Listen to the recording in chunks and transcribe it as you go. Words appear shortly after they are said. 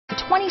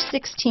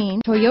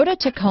2016 Toyota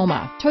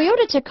Tacoma.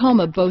 Toyota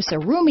Tacoma boasts a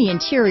roomy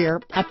interior,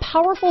 a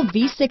powerful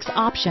V6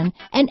 option,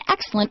 and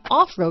excellent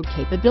off-road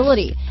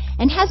capability,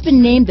 and has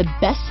been named the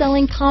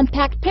best-selling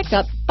compact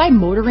pickup by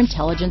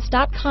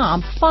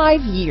MotorIntelligence.com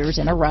 5 years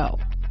in a row.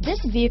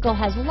 This vehicle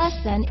has less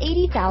than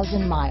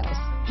 80,000 miles.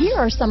 Here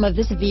are some of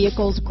this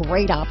vehicle's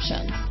great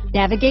options: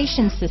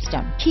 navigation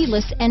system,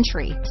 keyless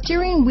entry,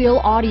 steering wheel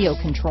audio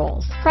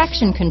controls,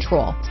 traction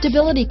control,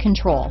 stability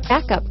control,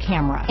 backup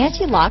camera,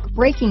 anti-lock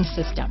braking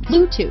system,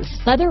 Bluetooth,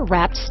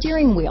 leather-wrapped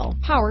steering wheel,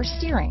 power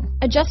steering,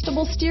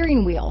 adjustable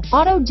steering wheel,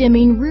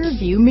 auto-dimming rear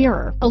view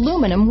mirror,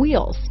 aluminum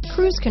wheels,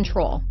 cruise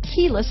control,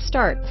 keyless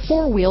start,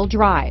 four-wheel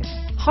drive,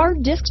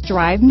 hard disk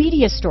drive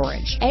media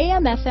storage,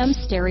 AM/FM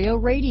stereo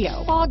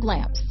radio, fog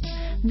lamps.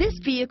 This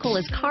vehicle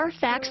is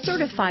Carfax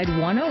certified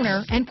one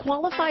owner and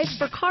qualifies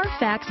for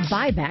Carfax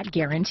buyback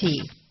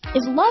guarantee.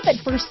 Is love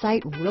at first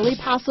sight really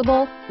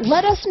possible?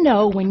 Let us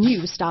know when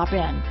you stop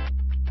in.